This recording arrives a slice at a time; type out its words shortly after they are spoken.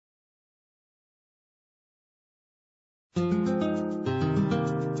What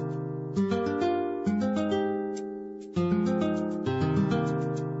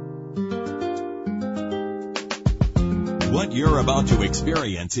you're about to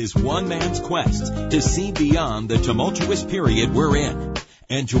experience is one man's quest to see beyond the tumultuous period we're in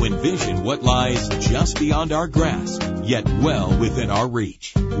and to envision what lies just beyond our grasp, yet well within our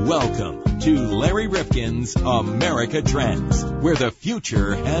reach. Welcome to Larry Rifkin's America Trends, where the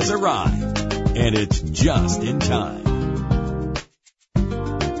future has arrived, and it's just in time.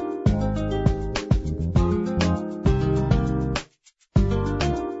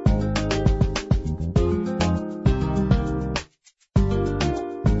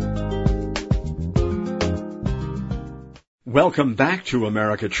 Welcome back to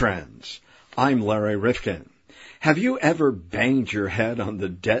America Trends. I'm Larry Rifkin. Have you ever banged your head on the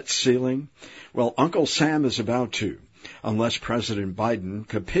debt ceiling? Well, Uncle Sam is about to, unless President Biden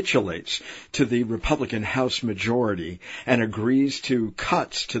capitulates to the Republican House majority and agrees to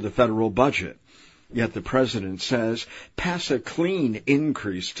cuts to the federal budget. Yet the president says pass a clean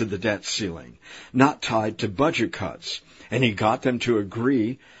increase to the debt ceiling, not tied to budget cuts. And he got them to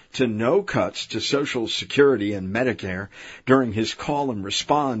agree to no cuts to Social Security and Medicare during his call and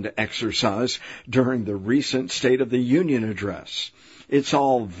respond exercise during the recent State of the Union address. It's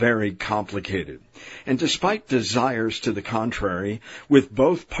all very complicated. And despite desires to the contrary, with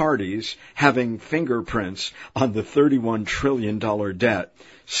both parties having fingerprints on the $31 trillion debt,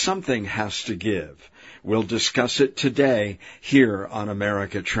 something has to give. We'll discuss it today here on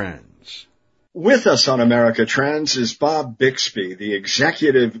America Trends. With us on America Trends is Bob Bixby, the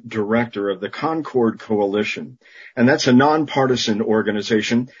executive director of the Concord Coalition. And that's a nonpartisan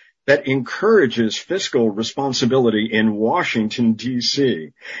organization that encourages fiscal responsibility in Washington, D.C.,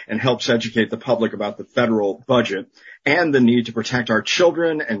 and helps educate the public about the federal budget and the need to protect our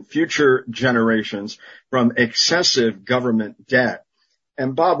children and future generations from excessive government debt.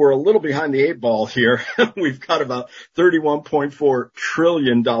 And Bob, we're a little behind the eight ball here. We've got about $31.4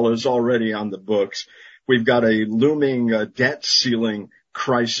 trillion already on the books. We've got a looming debt ceiling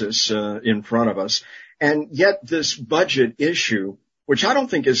crisis in front of us. And yet this budget issue, which I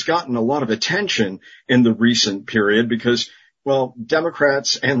don't think has gotten a lot of attention in the recent period because, well,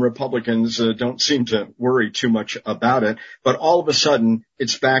 Democrats and Republicans don't seem to worry too much about it. But all of a sudden,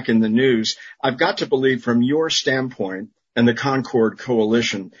 it's back in the news. I've got to believe from your standpoint and the Concord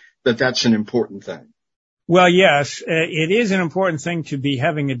Coalition that that's an important thing. Well, yes, it is an important thing to be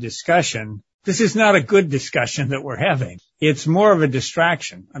having a discussion. This is not a good discussion that we're having. It's more of a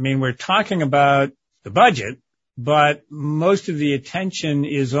distraction. I mean, we're talking about the budget, but most of the attention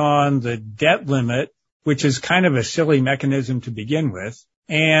is on the debt limit, which is kind of a silly mechanism to begin with,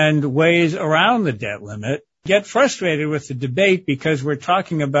 and ways around the debt limit. Get frustrated with the debate because we're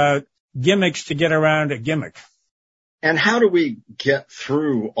talking about gimmicks to get around a gimmick. And how do we get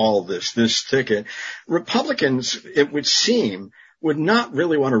through all this thicket? Republicans, it would seem, would not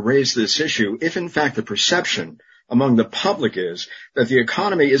really want to raise this issue if, in fact, the perception among the public is that the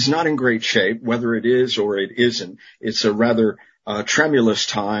economy is not in great shape, whether it is or it isn't. It's a rather tremulous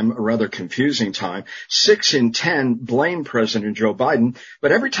time, a rather confusing time. 6 in 10 blame President Joe Biden,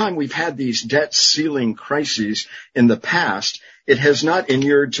 but every time we've had these debt ceiling crises in the past, it has not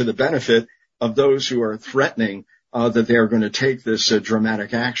inured to the benefit of those who are threatening that they are going to take this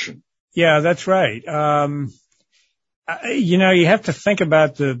dramatic action. Yeah, that's right. You have to think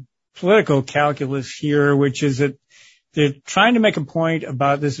about the political calculus here, which is that they're trying to make a point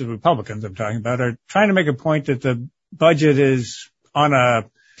about, this is Republicans I'm talking about, are trying to make a point that the budget is on a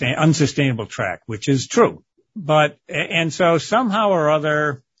unsustainable track, which is true. And so somehow or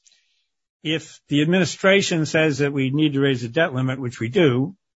other, if the administration says that we need to raise the debt limit, which we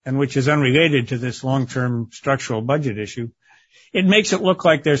do, and which is unrelated to this long-term structural budget issue, it makes it look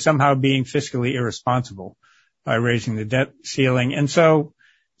like they're somehow being fiscally irresponsible by raising the debt ceiling. And so,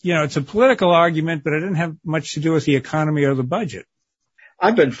 it's a political argument, but it didn't have much to do with the economy or the budget.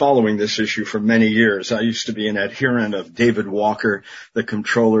 I've been following this issue for many years. I used to be an adherent of David Walker, the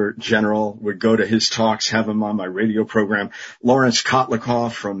Comptroller General, would go to his talks, have him on my radio program, Lawrence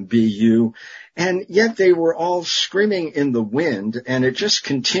Kotlikoff from BU. And yet they were all screaming in the wind, and it just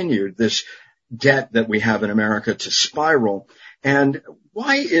continued, this debt that we have in America, to spiral. And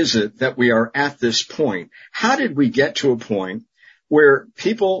why is it that we are at this point? How did we get to a point where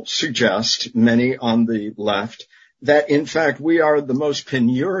people suggest, many on the left, that in fact we are the most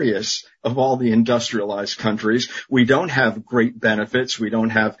penurious of all the industrialized countries? We don't have great benefits. We don't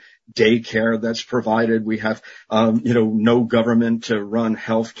have daycare that's provided. We have, no government to run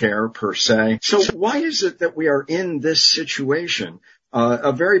health care per se. So why is it that we are in this situation,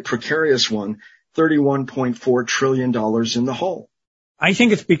 a very precarious one, $31.4 trillion in the hole? I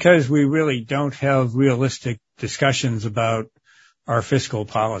think it's because we really don't have realistic discussions about our fiscal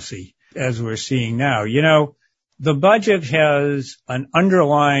policy as we're seeing now. You know, the budget has an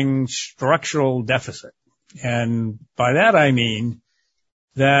underlying structural deficit. And by that I mean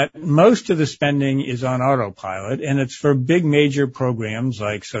that most of the spending is on autopilot, and it's for big major programs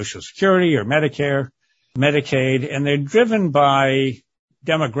like Social Security or Medicare, Medicaid, and they're driven by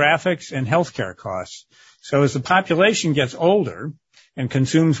demographics and healthcare costs. So as the population gets older and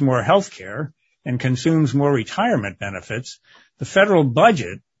consumes more healthcare and consumes more retirement benefits, the federal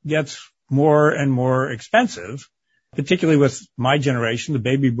budget gets more and more expensive, particularly with my generation, the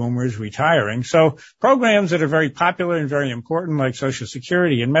baby boomers retiring. So programs that are very popular and very important, like Social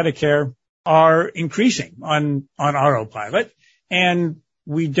Security and Medicare, are increasing on autopilot. And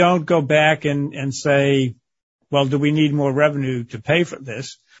we don't go back and say, well, do we need more revenue to pay for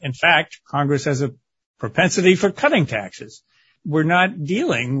this? In fact, Congress has a propensity for cutting taxes. We're not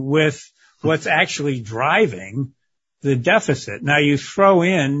dealing with what's actually driving the deficit. Now you throw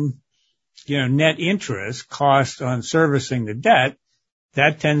in, net interest cost on servicing the debt,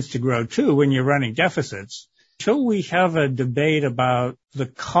 that tends to grow too when you're running deficits. Until we have a debate about the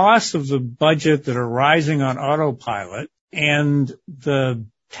costs of the budget that are rising on autopilot and the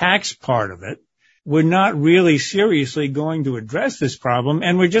tax part of it, we're not really seriously going to address this problem,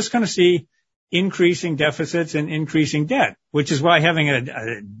 and we're just going to see increasing deficits and increasing debt, which is why having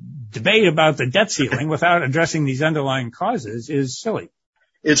a debate about the debt ceiling without addressing these underlying causes is silly.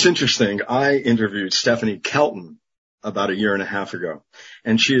 It's interesting. I interviewed Stephanie Kelton about a year and a half ago,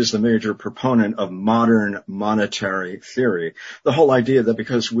 and she is the major proponent of modern monetary theory. The whole idea that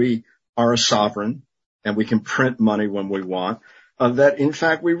because we are a sovereign and we can print money when we want, that in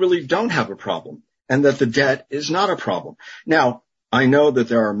fact we really don't have a problem, and that the debt is not a problem. Now, I know that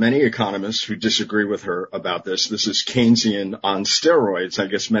there are many economists who disagree with her about this. This is Keynesian on steroids, I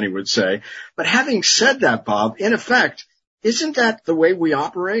guess many would say. But having said that, Bob, in effect, isn't that the way we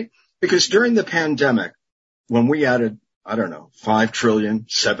operate? Because during the pandemic, when we added, 5 trillion,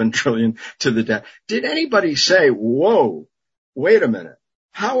 7 trillion to the debt, did anybody say, whoa, wait a minute,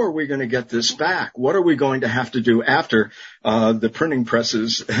 how are we going to get this back? What are we going to have to do after the printing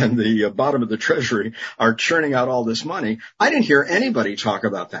presses and the bottom of the Treasury are churning out all this money? I didn't hear anybody talk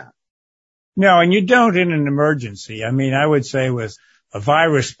about that. No, and you don't in an emergency. I mean, I would say with a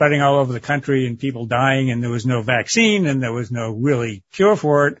virus spreading all over the country and people dying and there was no vaccine and there was no really cure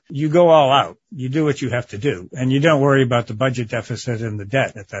for it, you go all out. You do what you have to do, and you don't worry about the budget deficit and the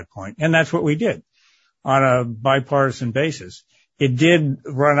debt at that point. And that's what we did on a bipartisan basis. It did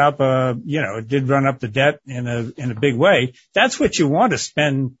run up the debt in a big way. That's what you want to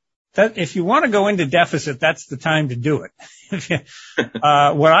spend. That if you want to go into deficit, that's the time to do it.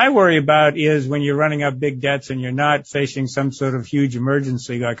 What I worry about is when you're running up big debts and you're not facing some sort of huge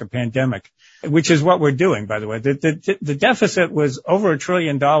emergency like a pandemic, which is what we're doing, by the way. The deficit was over $1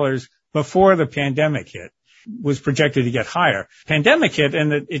 trillion before the pandemic hit, was projected to get higher. Pandemic hit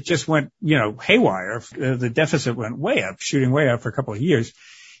and it just went, haywire. The deficit went way up, shooting way up for a couple of years.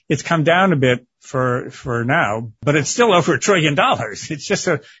 It's come down a bit for now, but it's still over $1 trillion. It's just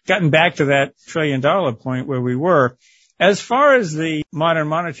gotten back to that $1 trillion point where we were. As far as the modern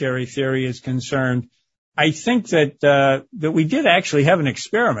monetary theory is concerned, I think that we did actually have an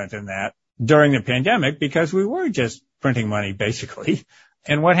experiment in that during the pandemic because we were just printing money basically.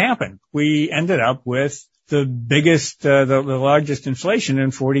 And what happened? We ended up with the biggest, the largest inflation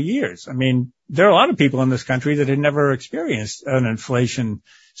in 40 years. I mean, there are a lot of people in this country that had never experienced an inflation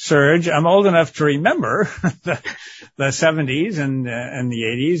surge. I'm old enough to remember the 70s and the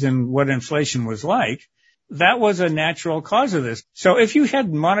 80s and what inflation was like. That was a natural cause of this. So if you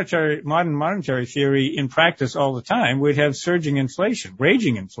had modern monetary theory in practice all the time, we'd have surging inflation,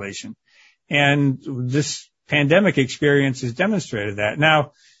 raging inflation. And this pandemic experience has demonstrated that.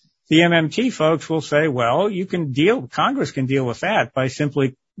 Now, the MMT folks will say, well, Congress can deal with that by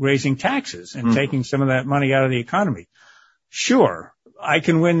simply raising taxes and taking some of that money out of the economy. Sure, I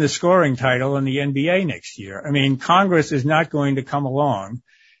can win the scoring title in the NBA next year. I mean, Congress is not going to come along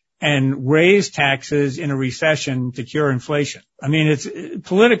and raise taxes in a recession to cure inflation. I mean, it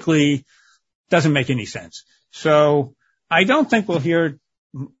politically doesn't make any sense. So I don't think we'll hear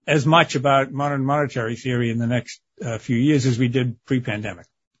as much about modern monetary theory in the next few years as we did pre-pandemic.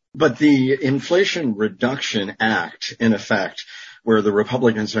 But the Inflation Reduction Act, in effect, where the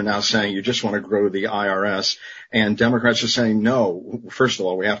Republicans are now saying you just want to grow the IRS, and Democrats are saying, no, first of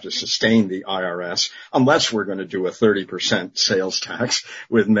all, we have to sustain the IRS, unless we're going to do a 30% sales tax,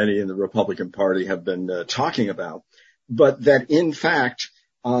 with many in the Republican Party have been talking about. But that, in fact,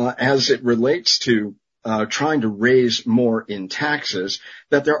 as it relates to trying to raise more in taxes,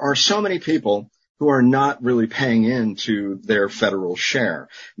 that there are so many people who are not really paying into their federal share.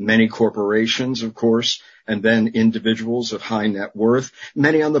 Many corporations, of course, and then individuals of high net worth.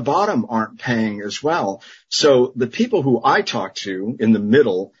 Many on the bottom aren't paying as well. So the people who I talk to in the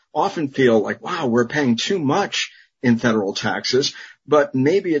middle often feel like, wow, we're paying too much in federal taxes, but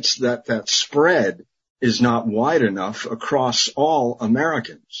maybe it's that spread is not wide enough across all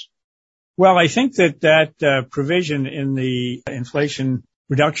Americans. Well, I think that provision in the Inflation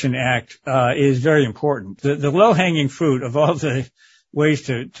Reduction Act is very important. The low-hanging fruit of all the ways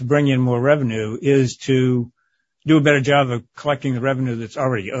to bring in more revenue is to do a better job of collecting the revenue that's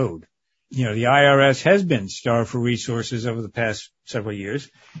already owed. You know, the IRS has been starved for resources over the past several years,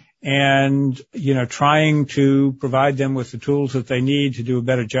 and, you know, trying to provide them with the tools that they need to do a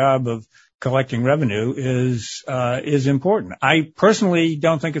better job of collecting revenue is important. I personally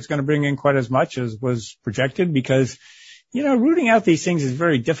don't think it's going to bring in quite as much as was projected because, you know, rooting out these things is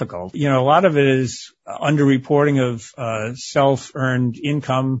very difficult. You know, a lot of it is underreporting of self-earned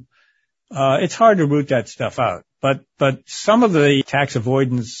income. It's hard to root that stuff out. But some of the tax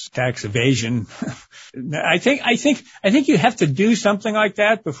avoidance, tax evasion, I think you have to do something like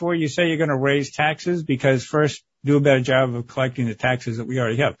that before you say you're going to raise taxes, because first do a better job of collecting the taxes that we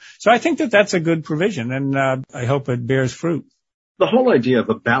already have. So I think that that's a good provision, and I hope it bears fruit. The whole idea of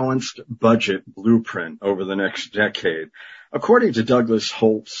a balanced budget blueprint over the next decade, according to Douglas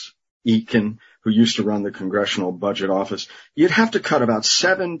Holtz-Eakin, who used to run the Congressional Budget Office, you'd have to cut about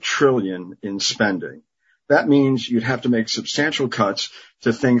 $7 trillion in spending. That means you'd have to make substantial cuts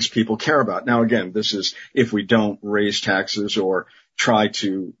to things people care about. Now, again, this is if we don't raise taxes or try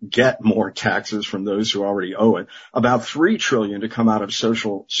to get more taxes from those who already owe it. About $3 trillion to come out of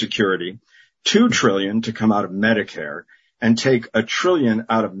Social Security, $2 trillion to come out of Medicare, and take $1 trillion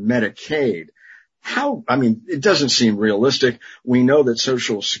out of Medicaid. It doesn't seem realistic. We know that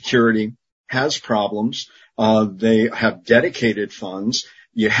Social Security has problems. They have dedicated funds.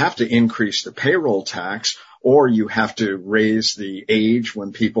 You have to increase the payroll tax, or you have to raise the age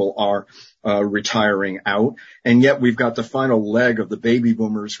when people are retiring out. And yet we've got the final leg of the baby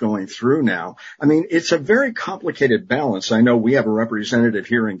boomers going through now. I mean, it's a very complicated balance. I know we have a representative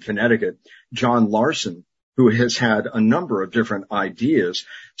here in Connecticut, John Larson, who has had a number of different ideas.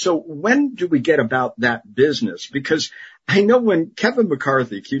 So when do we get about that business? Because I know when Kevin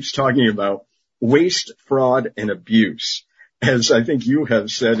McCarthy keeps talking about waste, fraud, and abuse, as I think you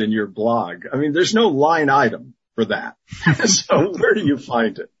have said in your blog, I mean, there's no line item for that. So where do you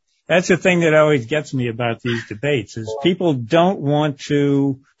find it? That's the thing that always gets me about these debates is people don't want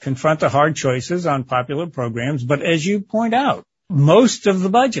to confront the hard choices on popular programs. But as you point out, most of the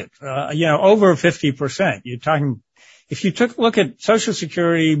budget, over 50%, you're talking, if you look at Social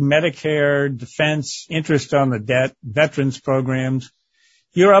Security, Medicare, defense, interest on the debt, veterans programs,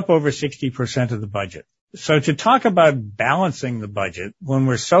 you're up over 60% of the budget. So to talk about balancing the budget when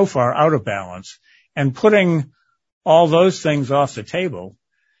we're so far out of balance and putting all those things off the table,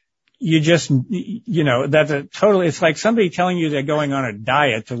 it's like somebody telling you they're going on a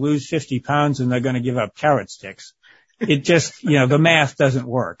diet to lose 50 pounds and they're going to give up carrot sticks. It just, the math doesn't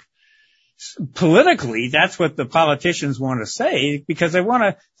work. Politically, that's what the politicians want to say because they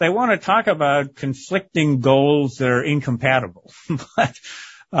want to talk about conflicting goals that are incompatible. But,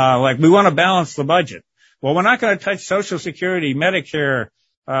 like we want to balance the budget. Well, we're not going to touch Social Security, Medicare,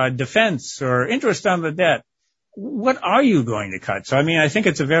 defense, or interest on the debt. What are you going to cut? So, I think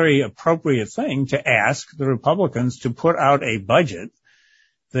it's a very appropriate thing to ask the Republicans to put out a budget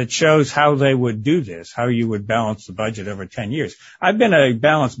that shows how they would do this, how you would balance the budget over 10 years. I've been a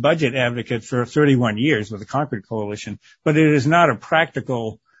balanced budget advocate for 31 years with the Concord Coalition, but it is not a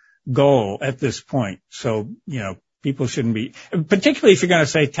practical goal at this point. So, people shouldn't be, particularly if you're going to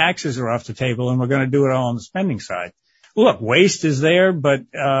say taxes are off the table and we're going to do it all on the spending side. Look, waste is there, but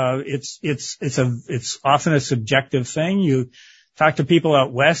it's often a subjective thing. You talk to people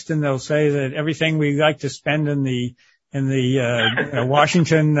out west and they'll say that everything we like to spend in the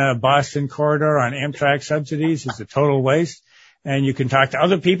Washington, Boston corridor on Amtrak subsidies is a total waste. And you can talk to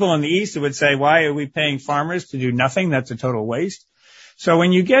other people in the east who would say, why are we paying farmers to do nothing? That's a total waste. So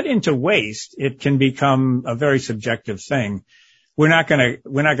when you get into waste, it can become a very subjective thing. We're not going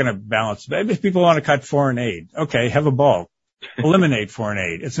to balance. If people want to cut foreign aid, okay, have a ball. Eliminate foreign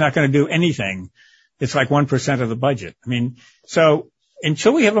aid. It's not going to do anything. It's like 1% of the budget. So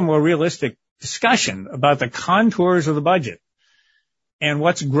until we have a more realistic discussion about the contours of the budget and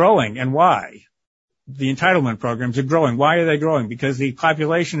what's growing and why, the entitlement programs are growing. Why are they growing? Because the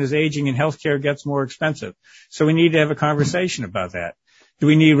population is aging and healthcare gets more expensive. So we need to have a conversation about that. Do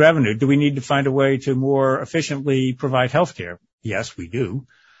we need revenue? Do we need to find a way to more efficiently provide health care? Yes, we do.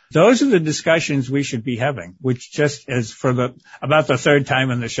 Those are the discussions we should be having, which just as about the third time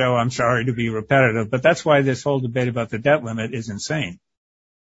in the show, I'm sorry to be repetitive, but that's why this whole debate about the debt limit is insane.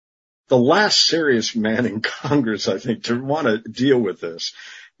 The last serious man in Congress, I think, to want to deal with this,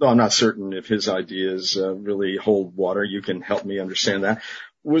 though I'm not certain if his ideas really hold water, you can help me understand that,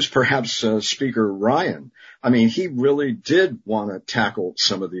 was perhaps Speaker Ryan. I mean, he really did want to tackle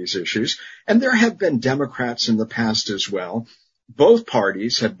some of these issues, and there have been Democrats in the past as well. Both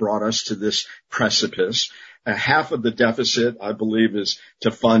parties have brought us to this precipice. Half of the deficit, I believe, is to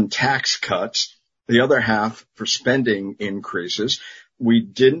fund tax cuts, the other half for spending increases. We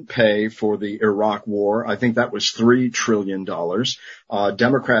didn't pay for the Iraq war. I think that was $3 trillion.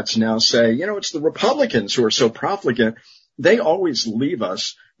 Democrats now say, it's the Republicans who are so profligate. They always leave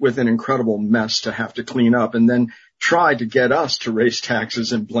us with an incredible mess to have to clean up and then try to get us to raise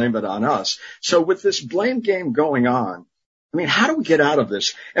taxes and blame it on us. So with this blame game going on, I mean, how do we get out of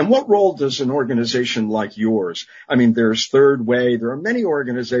this? And what role does an organization like yours? I mean, there's Third Way. There are many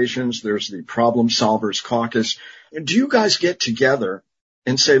organizations. There's the Problem Solvers Caucus. Do you guys get together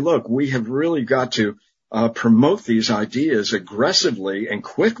and say, look, we have really got to promote these ideas aggressively and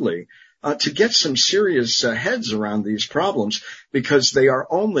quickly to get some serious heads around these problems, because they are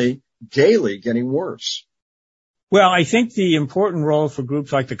only daily getting worse? Well, I think the important role for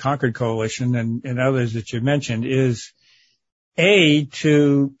groups like the Concord Coalition and others that you mentioned is,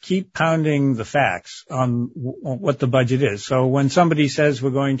 to keep pounding the facts on what the budget is. So when somebody says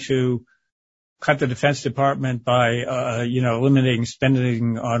we're going to cut the Defense Department by, eliminating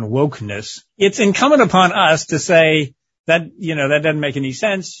spending on wokeness, it's incumbent upon us to say that, that doesn't make any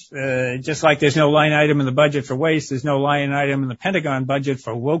sense. Just like there's no line item in the budget for waste, there's no line item in the Pentagon budget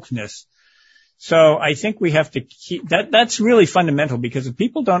for wokeness. So I think we have to keep that's really fundamental, because if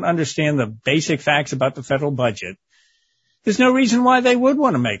people don't understand the basic facts about the federal budget, there's no reason why they would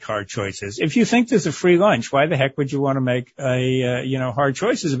want to make hard choices. If you think there's a free lunch, why the heck would you want to make hard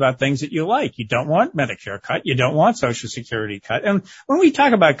choices about things that you like? You don't want Medicare cut. You don't want Social Security cut. And when we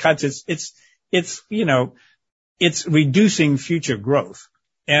talk about cuts, it's reducing future growth.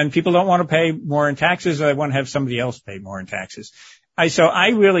 And people don't want to pay more in taxes, or they want to have somebody else pay more in taxes. So I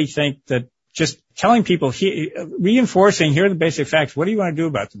really think that just telling people, reinforcing, here are the basic facts. What do you want to do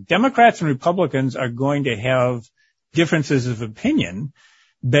about them? Democrats and Republicans are going to have differences of opinion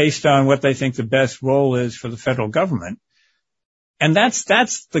based on what they think the best role is for the federal government. And that's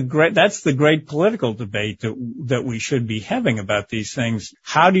the great political debate that we should be having about these things.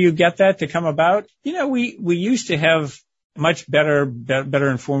 How do you get that to come about? We used to have much better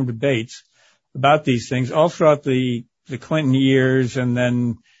informed debates about these things all throughout the Clinton years, and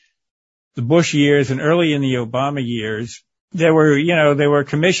then the Bush years, and early in the Obama years. There were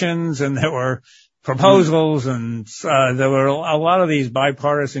commissions, and there were proposals, and there were a lot of these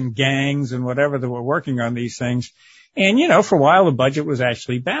bipartisan gangs and whatever that were working on these things. And, for a while, the budget was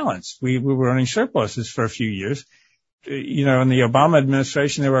actually balanced. We were running surpluses for a few years. In the Obama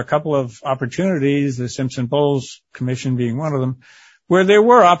administration, there were a couple of opportunities, the Simpson-Bowles Commission being one of them, where there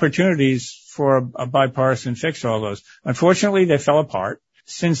were opportunities for a bipartisan fix to all those. Unfortunately, they fell apart.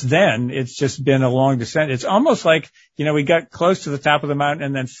 Since then, it's just been a long descent. It's almost like, we got close to the top of the mountain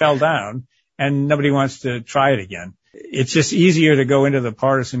and then fell down, and nobody wants to try it again. It's just easier to go into the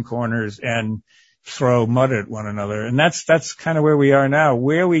partisan corners and throw mud at one another. And that's kind of where we are now.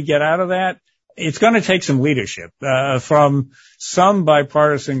 Where we get out of that, it's going to take some leadership, from some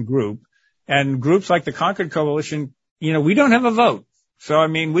bipartisan group, and groups like the Concord Coalition. We don't have a vote. So, I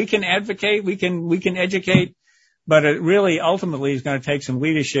mean, we can advocate, we can educate, but it really ultimately is going to take some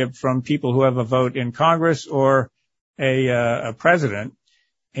leadership from people who have a vote in Congress or a president.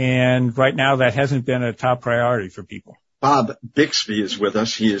 And right now that hasn't been a top priority for people. Bob Bixby is with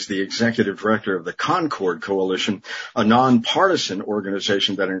us. He is the executive director of the Concord Coalition, a nonpartisan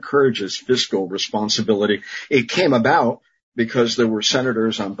organization that encourages fiscal responsibility. It came about because there were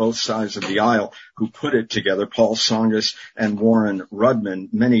senators on both sides of the aisle who put it together, Paul Tsongas and Warren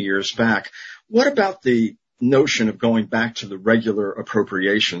Rudman, many years back. What about the notion of going back to the regular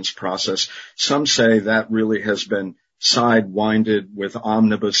appropriations process? Some say that really has been sidewinded with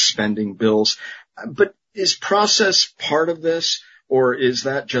omnibus spending bills. But is process part of this, or is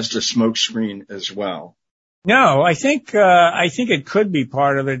that just a smokescreen as well? No, I think it could be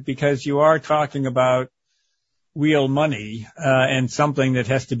part of it, because you are talking about real money, and something that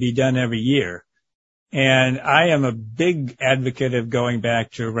has to be done every year. And I am a big advocate of going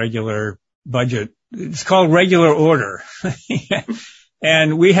back to a regular budget. It's called regular order.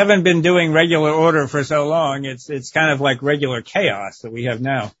 And we haven't been doing regular order for so long. It's kind of like regular chaos that we have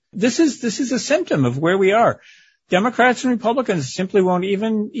now. This is a symptom of where we are. Democrats and Republicans simply won't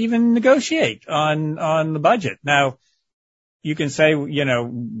even negotiate on the budget. Now, you can say,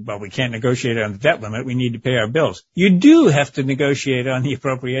 well, we can't negotiate on the debt limit. We need to pay our bills. You do have to negotiate on the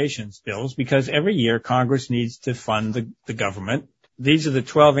appropriations bills because every year Congress needs to fund the government. These are the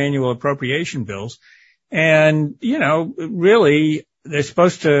 12 annual appropriation bills. And, really, they're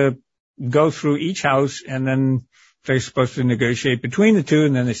supposed to go through each house and then they're supposed to negotiate between the two,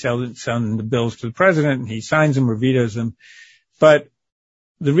 and then they send the bills to the president and he signs them or vetoes them. But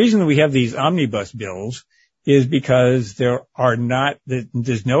the reason that we have these omnibus bills is because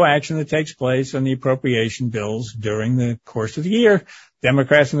there's no action that takes place on the appropriation bills during the course of the year.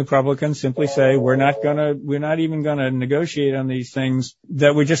 Democrats and Republicans simply say we're not even gonna negotiate on these things,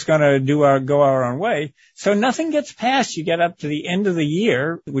 that we're just gonna go our own way. So nothing gets passed. You get up to the end of the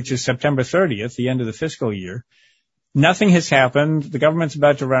year, which is September 30th, the end of the fiscal year. Nothing has happened. The government's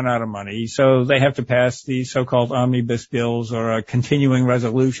about to run out of money, so they have to pass these so-called omnibus bills, or a continuing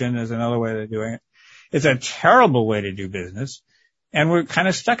resolution is another way of doing it. It's a terrible way to do business, and we're kind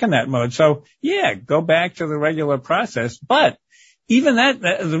of stuck in that mode. So, yeah, go back to the regular process. But even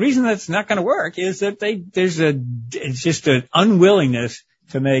the reason that's not going to work is that it's just an unwillingness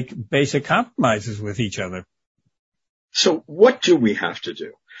to make basic compromises with each other. So what do we have to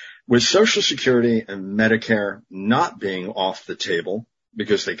do? With Social Security and Medicare not being off the table,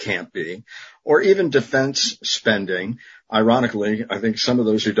 because they can't be, or even defense spending. Ironically, I think some of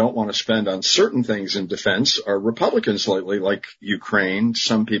those who don't want to spend on certain things in defense are Republicans lately, like Ukraine.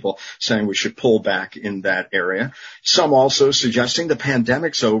 Some people saying we should pull back in that area. Some also suggesting the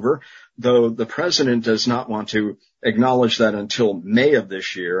pandemic's over, though the president does not want to acknowledge that until May of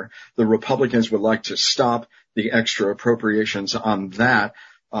this year. The Republicans would like to stop the extra appropriations on that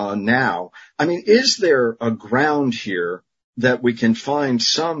now. I mean, is there a ground here that we can find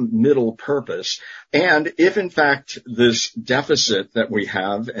some middle purpose? And if in fact this deficit that we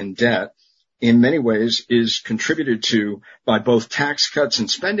have and debt in many ways is contributed to by both tax cuts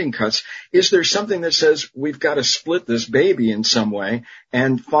and spending cuts, is there something that says we've got to split this baby in some way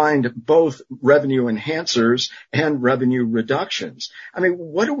and find both revenue enhancers and revenue reductions? I mean,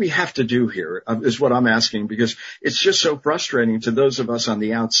 what do we have to do here is what I'm asking, because it's just so frustrating to those of us on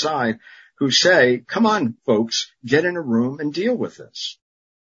the outside who say, come on, folks, get in a room and deal with this.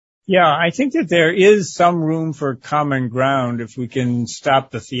 Yeah, I think that there is some room for common ground if we can stop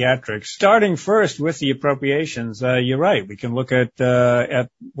the theatrics. Starting first with the appropriations, you're right. We can look at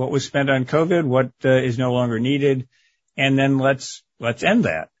what was spent on COVID, what is no longer needed, and then let's end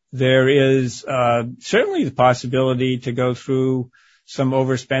that. There is certainly the possibility to go through some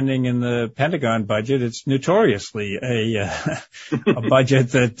overspending in the Pentagon budget. It's notoriously a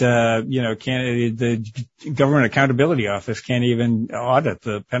budget that, the Government Accountability Office can't even audit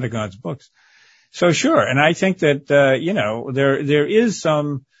the Pentagon's books. So sure. And I think that, there is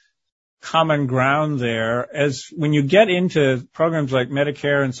some common ground there. As when you get into programs like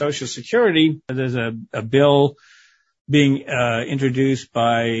Medicare and Social Security, there's a bill being introduced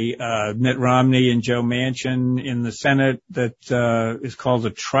by Mitt Romney and Joe Manchin in the Senate that is called the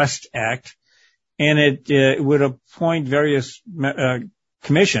Trust Act, and it would appoint various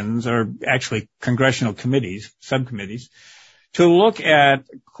commissions, or actually congressional committees, subcommittees, to look at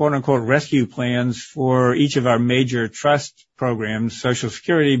quote-unquote rescue plans for each of our major trust programs, Social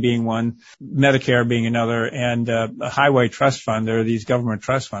Security being one, Medicare being another, and a highway trust fund. There are these government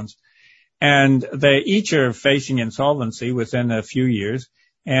trust funds. And they each are facing insolvency within a few years.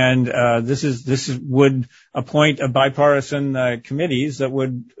 And this would appoint a bipartisan committees that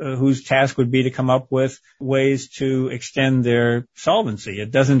whose task would be to come up with ways to extend their solvency.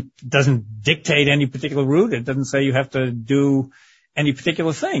 It doesn't dictate any particular route. It doesn't say you have to do any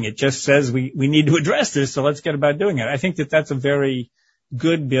particular thing. It just says we need to address this, so let's get about doing it. I think that that's a very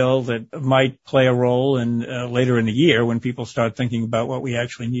good bill that might play a role in later in the year when people start thinking about what we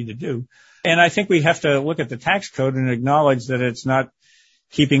actually need to do. And I think we have to look at the tax code and acknowledge that it's not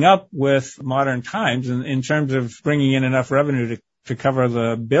keeping up with modern times in terms of bringing in enough revenue to cover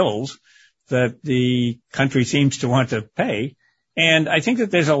the bills that the country seems to want to pay. And I think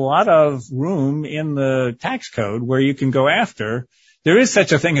that there's a lot of room in the tax code where you can go after. There is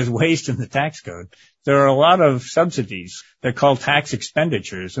such a thing as waste in the tax code. There are a lot of subsidies. They're called tax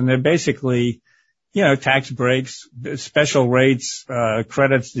expenditures, and they're basically, tax breaks, special rates,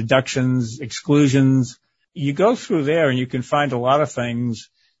 credits, deductions, exclusions. You go through there and you can find a lot of things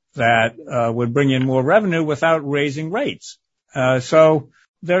that would bring in more revenue without raising rates. So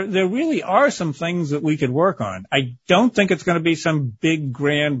there really are some things that we could work on. I don't think it's going to be some big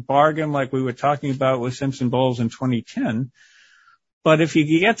grand bargain like we were talking about with Simpson-Bowles in 2010. But if you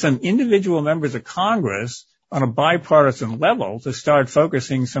could get some individual members of Congress on a bipartisan level to start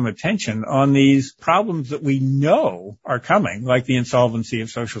focusing some attention on these problems that we know are coming, like the insolvency of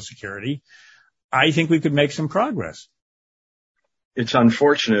Social Security, I think we could make some progress. It's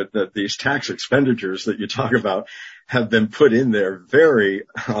unfortunate that these tax expenditures that you talk about have been put in there very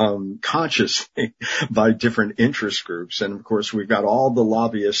consciously by different interest groups. And, of course, we've got all the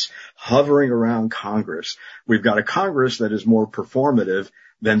lobbyists hovering around Congress. We've got a Congress that is more performative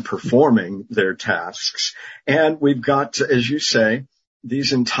than performing their tasks. And we've got, as you say,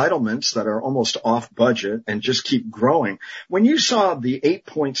 these entitlements that are almost off budget and just keep growing. When you saw the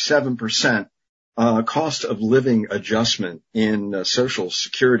 8.7% cost of living adjustment in Social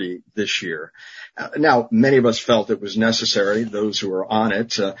Security this year. Now, many of us felt it was necessary, those who are on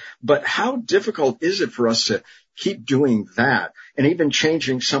it, but how difficult is it for us to keep doing that and even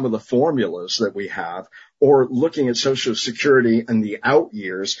changing some of the formulas that we have or looking at Social Security in the out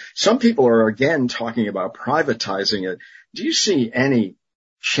years? Some people are again talking about privatizing it. Do you see any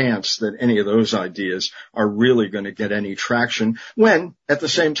chance that any of those ideas are really going to get any traction when at the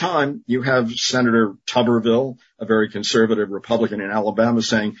same time you have Senator Tuberville, a very conservative Republican in Alabama,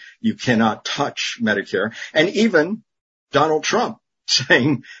 saying you cannot touch Medicare, and even Donald Trump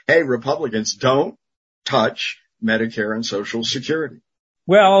saying, hey, Republicans, don't touch Medicare and Social Security?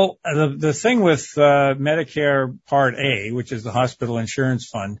 Well, the thing with Medicare Part A, which is the hospital insurance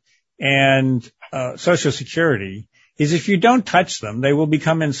fund, and Social Security, is if you don't touch them, they will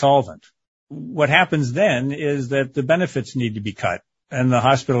become insolvent. What happens then is that the benefits need to be cut and the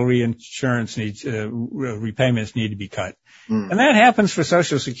hospital reinsurance repayments need to be cut. And that happens for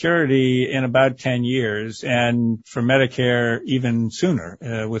Social Security in about 10 years and for Medicare even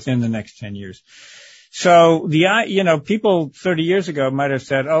sooner, within the next 10 years. So people 30 years ago might have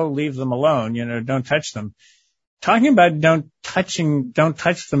said, oh, leave them alone, don't touch them. Talking about don't touch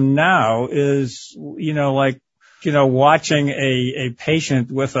them now is, watching a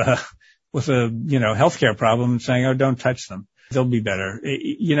patient with a healthcare problem and saying, oh, don't touch them. They'll be better.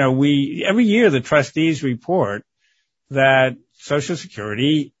 Every year the trustees report that Social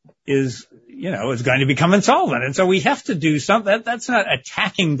Security is going to become insolvent. And so we have to do something. That's not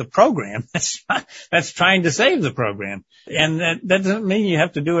attacking the program. That's trying to save the program. And that doesn't mean you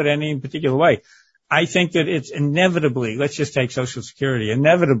have to do it any particular way. I think that it's inevitably, let's just take Social Security,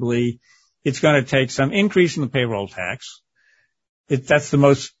 inevitably it's going to take some increase in the payroll tax. That's the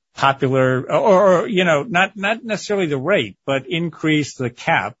most popular, or not necessarily the rate, but increase the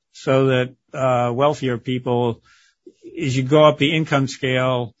cap so that wealthier people, as you go up the income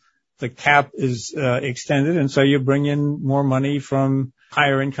scale, the cap is extended, and so you bring in more money from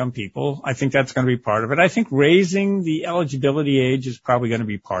higher income people. I think that's going to be part of it. I think raising the eligibility age is probably going to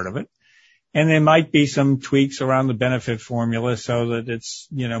be part of it. And there might be some tweaks around the benefit formula so that it's,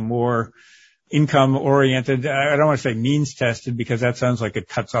 more income oriented. I don't want to say means tested because that sounds like it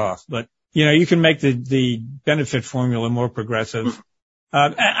cuts off, but, you can make the benefit formula more progressive.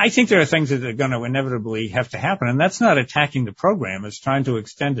 I think there are things that are going to inevitably have to happen, and that's not attacking the program. It's trying to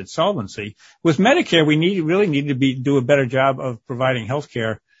extend its solvency. With Medicare, we really need to do a better job of providing health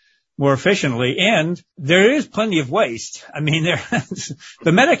care more efficiently, and there is plenty of waste. I mean,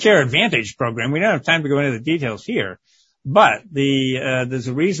 the Medicare Advantage program, we don't have time to go into the details here, but there's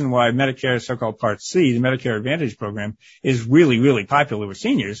a reason why Medicare, so-called Part C, the Medicare Advantage program, is really, really popular with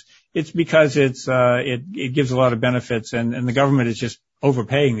seniors. It's because it gives a lot of benefits, and the government is just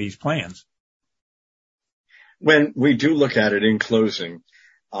overpaying these plans. When we do look at it in closing,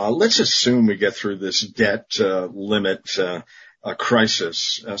 let's assume we get through this debt limit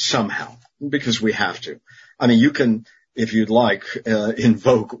crisis somehow, because we have to. I mean, you can, if you'd like,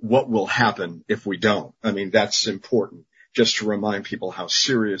 invoke what will happen if we don't. I mean, that's important, just to remind people how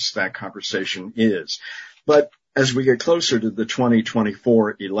serious that conversation is. But as we get closer to the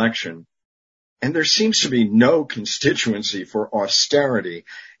 2024 election, and there seems to be no constituency for austerity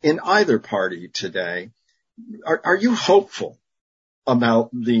in either party today, are you hopeful about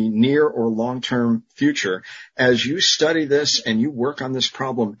the near or long-term future as you study this and you work on this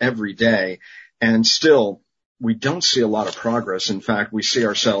problem every day, and still we don't see a lot of progress? In fact, we see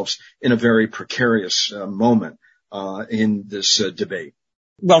ourselves in a very precarious moment in this debate.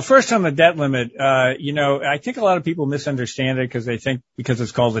 Well, first on the debt limit, I think a lot of people misunderstand it because they think because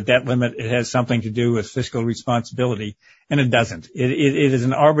it's called the debt limit, it has something to do with fiscal responsibility, and it doesn't. It is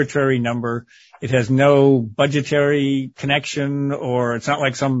an arbitrary number. It has no budgetary connection, or it's not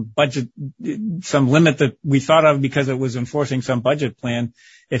like some limit that we thought of because it was enforcing some budget plan.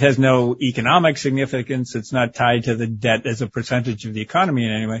 It has no economic significance. It's not tied to the debt as a percentage of the economy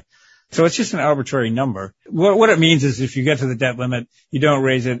in any way. So it's just an arbitrary number. What it means is if you get to the debt limit, you don't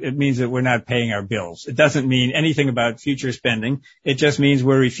raise it. It means that we're not paying our bills. It doesn't mean anything about future spending. It just means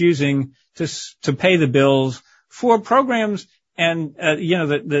we're refusing to pay the bills for programs. And,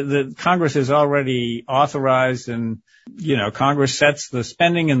 the Congress has already authorized and, Congress sets the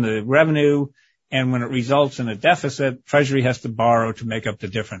spending and the revenue. And when it results in a deficit, Treasury has to borrow to make up the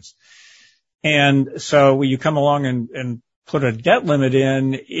difference. And so when you come along and put a debt limit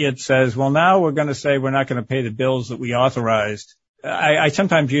in, it says, well, now we're going to say we're not going to pay the bills that we authorized. I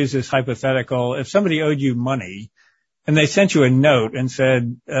sometimes use this hypothetical. If somebody owed you money and they sent you a note and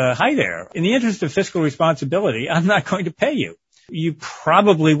said, hi there, in the interest of fiscal responsibility, I'm not going to pay you. You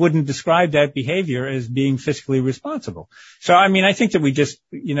probably wouldn't describe that behavior as being fiscally responsible. So, I think that we just,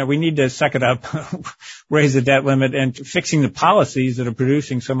 we need to suck it up, raise the debt limit, and fixing the policies that are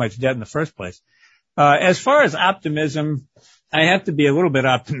producing so much debt in the first place. As far as optimism, I have to be a little bit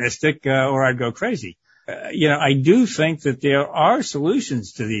optimistic, or I'd go crazy. I do think that there are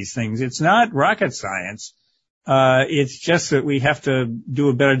solutions to these things. It's not rocket science. It's just that we have to do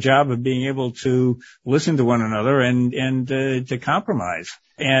a better job of being able to listen to one another and to compromise.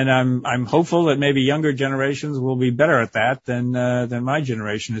 And I'm hopeful that maybe younger generations will be better at that than my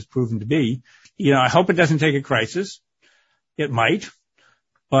generation has proven to be. I hope it doesn't take a crisis. It might.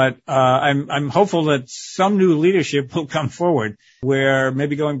 But I'm hopeful that some new leadership will come forward where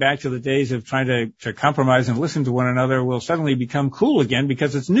maybe going back to the days of trying to compromise and listen to one another will suddenly become cool again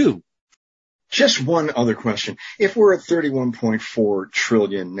because it's new. Just one other question. If we're at 31.4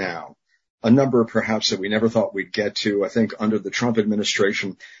 trillion now, a number perhaps that we never thought we'd get to, I think under the Trump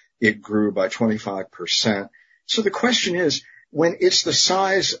administration, it grew by 25%. So the question is, when it's the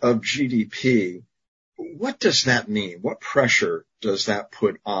size of GDP, what does that mean? What pressure does that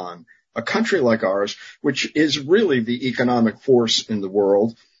put on a country like ours, which is really the economic force in the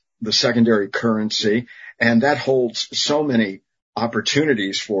world, the secondary currency, and that holds so many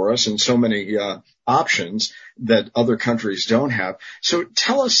opportunities for us and so many options that other countries don't have. So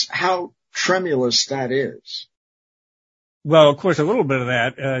tell us how tremulous that is. Well, of course, a little bit of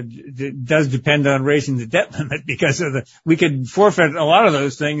that does depend on raising the debt limit because we could forfeit a lot of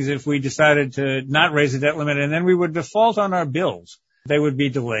those things if we decided to not raise the debt limit, and then we would default on our bills. They would be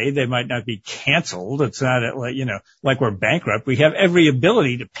delayed. They might not be canceled. It's not like we're bankrupt. We have every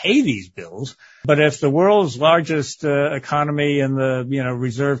ability to pay these bills. But if the world's largest economy and the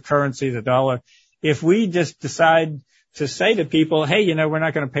reserve currency, the dollar, if we just decide to say to people, hey, we're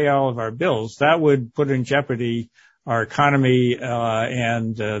not going to pay all of our bills, that would put in jeopardy our economy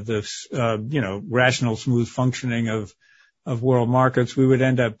and the rational, smooth functioning of world markets. We would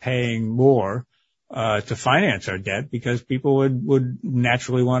end up paying more to finance our debt because people would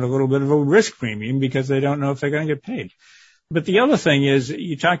naturally want a little bit of a risk premium because they don't know if they're going to get paid. But the other thing is,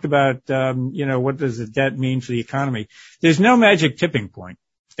 you talked about what does the debt mean for the economy? There's no magic tipping point.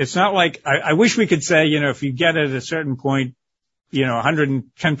 It's not like I wish we could say, if you get at a certain point,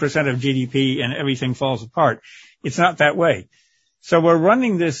 110% of GDP and everything falls apart. It's not that way. So we're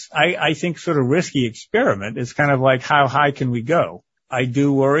running this, I think, sort of risky experiment. It's kind of like, how high can we go? I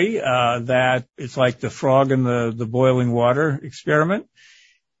do worry that it's like the frog in the boiling water experiment.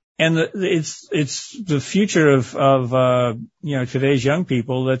 And it's the future of today's young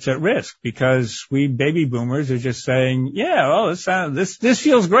people that's at risk because we baby boomers are just saying, yeah, well, this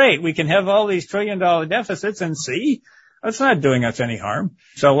feels great. We can have all these $1 trillion deficits and see, that's not doing us any harm.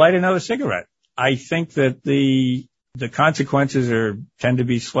 So light another cigarette. I think that the consequences tend to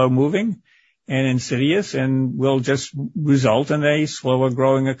be slow moving and insidious and will just result in a slower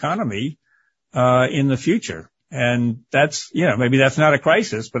growing economy in the future. And that's, maybe that's not a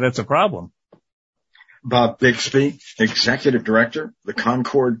crisis, but that's a problem. Bob Bixby, Executive Director, the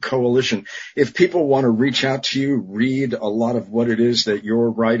Concord Coalition. If people want to reach out to you, read a lot of what it is that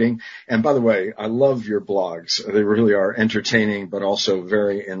you're writing. And by the way, I love your blogs. They really are entertaining, but also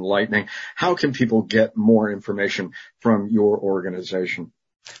very enlightening. How can people get more information from your organization?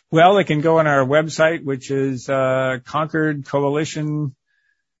 Well, they can go on our website, which is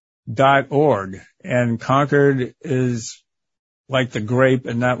ConcordCoalition.org. And Concord is like the grape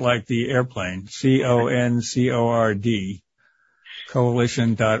and not like the airplane. CONCORD.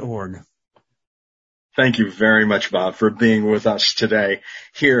 Coalition.org. Thank you very much, Bob, for being with us today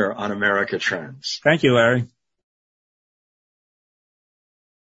here on America Trends. Thank you, Larry.